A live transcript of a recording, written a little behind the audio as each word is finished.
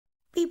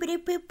beepity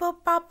boop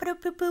boop bop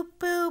boop boop boop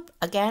boop.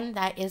 Again,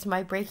 that is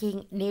my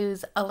breaking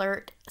news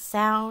alert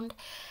sound.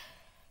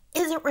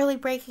 Is it really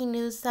breaking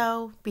news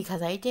though?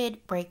 Because I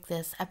did break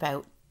this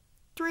about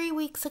 3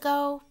 weeks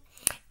ago.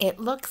 It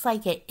looks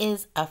like it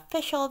is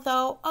official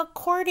though,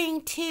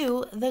 according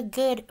to the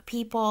good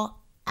people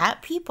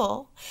at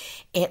People.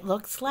 It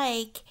looks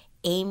like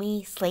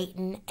Amy,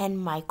 Slaton, and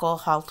Michael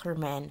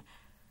Halterman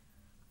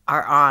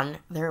are on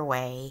their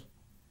way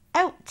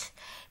out.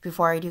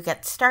 Before I do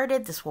get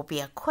started, this will be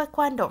a quick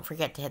one. Don't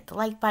forget to hit the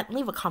like button,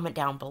 leave a comment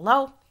down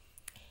below,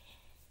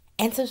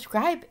 and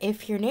subscribe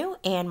if you're new.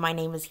 And my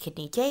name is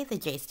Kidneyjay. The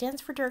J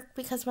stands for jerk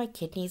because my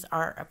kidneys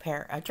are a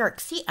pair of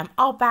jerks. See, I'm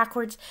all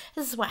backwards.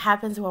 This is what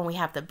happens when we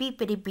have the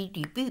beepity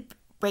beepity beep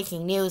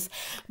breaking news.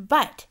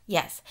 But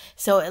yes,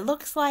 so it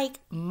looks like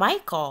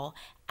Michael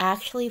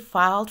actually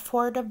filed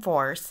for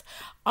divorce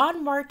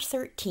on March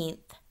 13th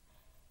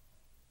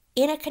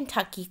in a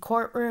Kentucky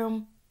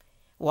courtroom.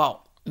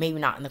 Well, maybe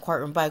not in the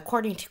courtroom, but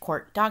according to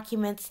court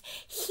documents,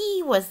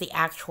 he was the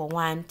actual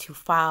one to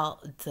file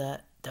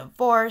the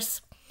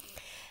divorce.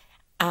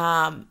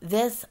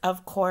 This,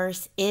 of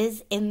course,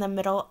 is in the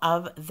middle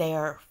of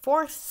their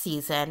 4th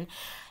season.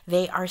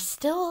 They are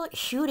still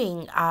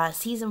shooting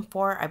season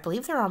 4. I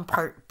believe they're on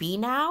part B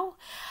now.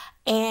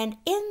 And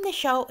in the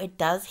show, it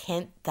does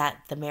hint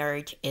that the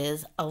marriage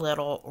is a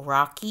little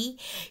rocky.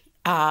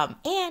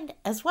 And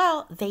as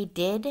well, they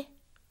did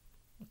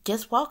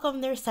just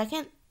welcome their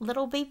second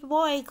little baby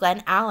boy,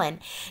 Glenn Allen.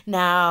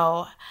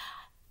 Now,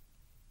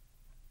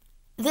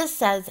 this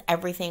says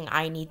everything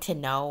I need to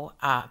know,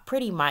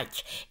 pretty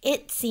much.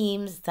 It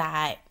seems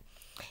that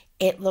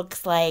it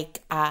looks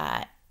like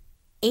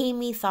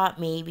Amy thought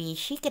maybe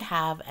she could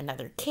have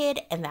another kid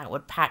and that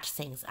would patch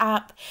things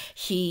up.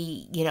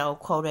 She,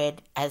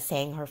 quoted as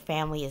saying her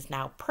family is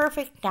now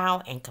perfect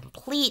now and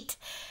complete.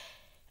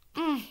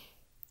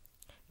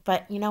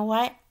 But you know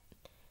what?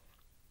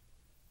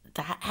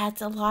 That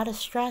adds a lot of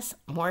stress,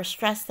 more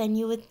stress than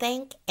you would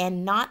think,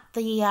 and not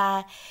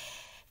the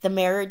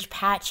marriage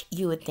patch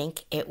you would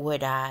think it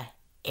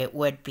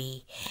would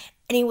be.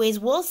 Anyways,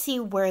 we'll see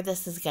where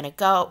this is going to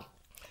go.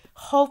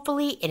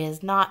 Hopefully it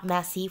is not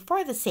messy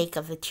for the sake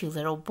of the 2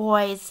 little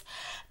boys.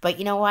 But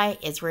you know what?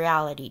 It's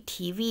reality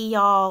TV,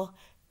 y'all.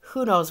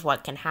 Who knows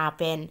what can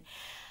happen?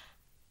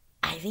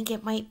 I think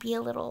it might be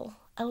a little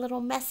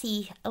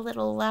messy, a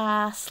little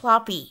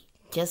sloppy.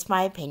 Just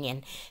my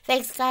opinion.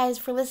 Thanks, guys,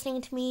 for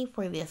listening to me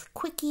for this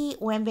quickie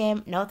wham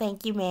bam. No,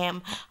 thank you,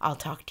 ma'am. I'll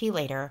talk to you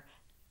later.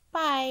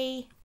 Bye.